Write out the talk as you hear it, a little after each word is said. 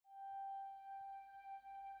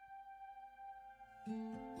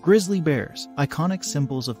Grizzly bears, iconic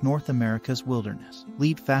symbols of North America's wilderness,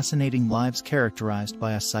 lead fascinating lives characterized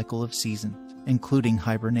by a cycle of seasons, including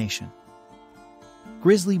hibernation.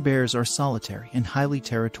 Grizzly bears are solitary and highly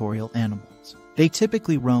territorial animals. They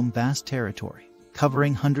typically roam vast territory,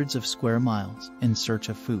 covering hundreds of square miles, in search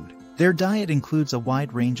of food. Their diet includes a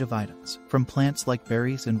wide range of items, from plants like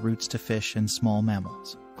berries and roots to fish and small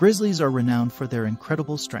mammals. Grizzlies are renowned for their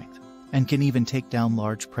incredible strength, and can even take down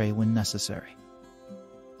large prey when necessary.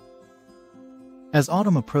 As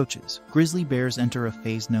autumn approaches, grizzly bears enter a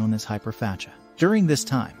phase known as hyperphagia. During this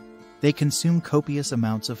time, they consume copious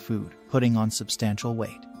amounts of food, putting on substantial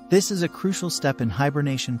weight. This is a crucial step in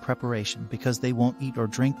hibernation preparation because they won't eat or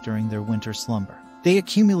drink during their winter slumber. They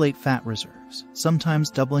accumulate fat reserves,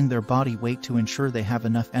 sometimes doubling their body weight to ensure they have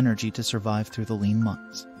enough energy to survive through the lean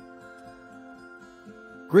months.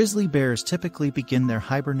 Grizzly bears typically begin their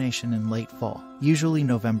hibernation in late fall, usually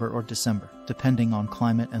November or December, depending on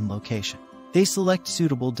climate and location. They select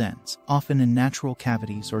suitable dens, often in natural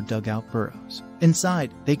cavities or dugout burrows.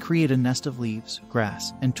 Inside, they create a nest of leaves,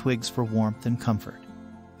 grass, and twigs for warmth and comfort.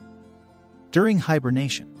 During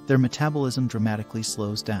hibernation, their metabolism dramatically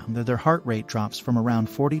slows down. Their heart rate drops from around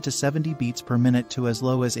 40 to 70 beats per minute to as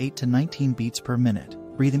low as 8 to 19 beats per minute.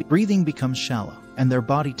 Breathing becomes shallow, and their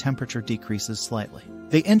body temperature decreases slightly.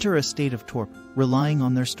 They enter a state of torpor, relying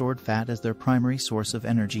on their stored fat as their primary source of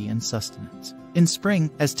energy and sustenance. In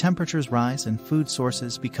spring, as temperatures rise and food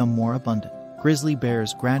sources become more abundant, grizzly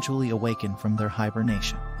bears gradually awaken from their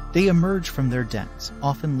hibernation. They emerge from their dens,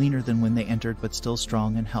 often leaner than when they entered but still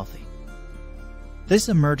strong and healthy. This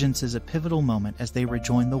emergence is a pivotal moment as they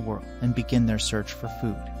rejoin the world and begin their search for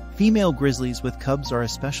food. Female grizzlies with cubs are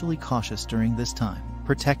especially cautious during this time,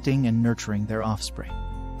 protecting and nurturing their offspring.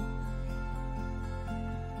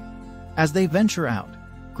 As they venture out,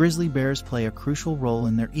 grizzly bears play a crucial role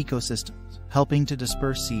in their ecosystems, helping to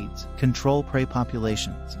disperse seeds, control prey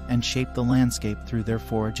populations, and shape the landscape through their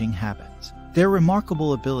foraging habits. Their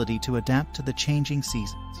remarkable ability to adapt to the changing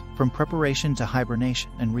seasons, from preparation to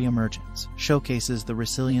hibernation and reemergence, showcases the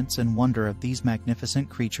resilience and wonder of these magnificent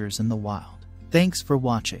creatures in the wild. Thanks for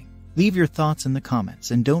watching. Leave your thoughts in the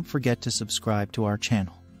comments and don't forget to subscribe to our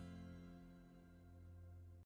channel.